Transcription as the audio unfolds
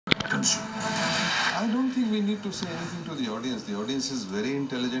Himanshu. I don't think we need to say anything to the audience. The audience is very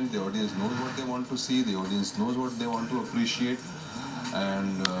intelligent. The audience knows what they want to see. The audience knows what they want to appreciate.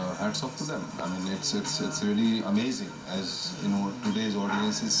 And hats off to them. I mean, it's really amazing. As you know, today's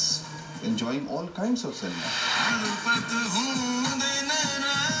audience is enjoying all kinds of cinema.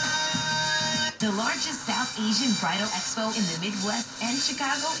 The largest South Asian bridal expo in the Midwest and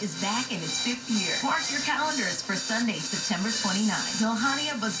Chicago is back in its 5th year. Mark your calendars for Sunday, September 29th.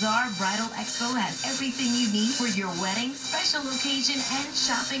 Milhania Bazaar Bridal Expo has everything you need for your wedding, special occasion, and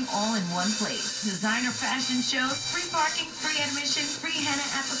shopping all in one place. Designer fashion shows, free parking, free admission, free henna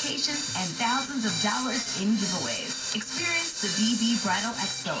applications, and thousands of dollars in giveaways. Experience the BB Bridal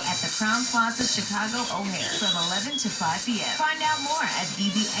Expo at the Crown Plaza, Chicago O'Hare from 11 to 5 p.m. Find out more at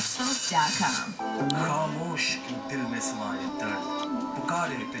bbexpos.com. खामोश दिल में समाये दर्द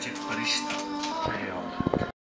पुकारे तुझे फरिश्ता